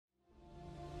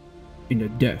In the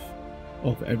depth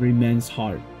of every man's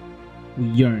heart, we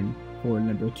yearn for a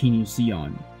Lamborghini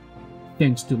Sian.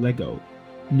 Thanks to LEGO,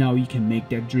 now you can make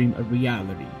that dream a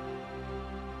reality.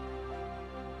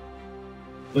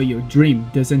 But your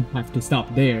dream doesn't have to stop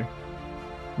there.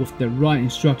 With the right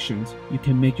instructions, you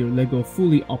can make your LEGO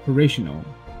fully operational.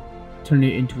 Turn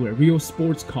it into a real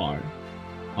sports car.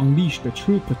 Unleash the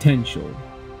true potential.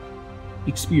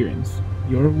 Experience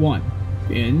your one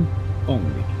and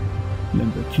only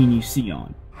Lamborghini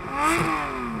Sian.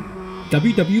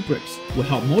 BuWizz will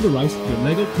help motorize your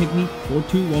LEGO Technic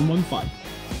 42115.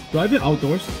 Drive it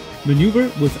outdoors, maneuver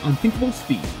with unthinkable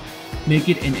speed. Make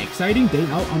it an exciting day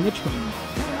out on the track.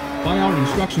 Buy our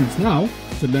instructions now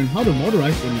to learn how to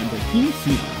motorize your Lamborghini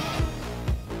Sian.